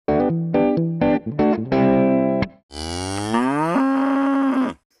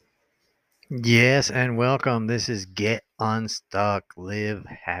Yes, and welcome. This is Get Unstuck, Live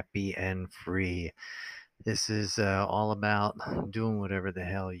Happy and Free. This is all about doing whatever the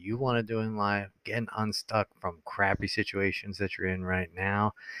hell you want to do in life, getting unstuck from crappy situations that you're in right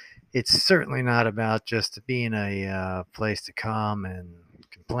now. It's certainly not about just being a place to come and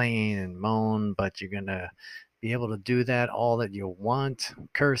complain and moan, but you're going to be able to do that all that you want,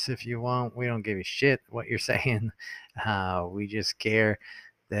 curse if you want. We don't give a shit what you're saying. We just care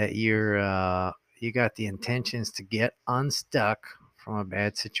that you got the intentions to get unstuck from a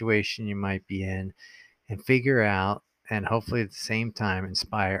bad situation you might be in and figure out, and hopefully at the same time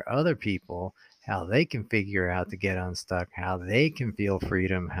inspire other people how they can figure out to get unstuck, how they can feel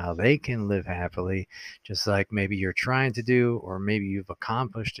freedom, how they can live happily, just like maybe you're trying to do, or maybe you've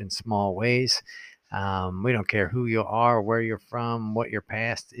accomplished in small ways. We don't care who you are, where you're from, what your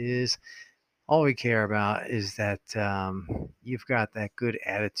past is. All we care about is that you've got that good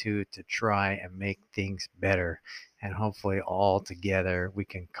attitude to try and make things better. And hopefully, all together, we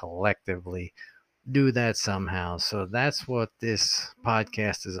can collectively do that somehow. So that's what this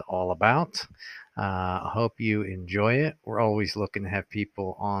podcast is all about. I hope you enjoy it. We're always looking to have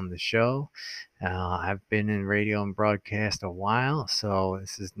people on the show. I've been in radio and broadcast a while, so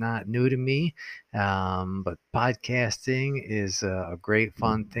this is not new to me. But podcasting is a great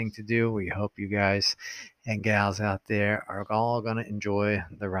fun thing to do. We hope you guys and gals out there are all going to enjoy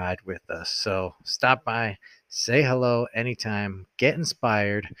the ride with us. So stop by, say hello anytime, get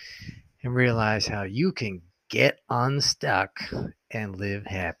inspired, and realize how you can get unstuck and live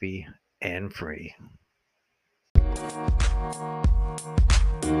happy and free.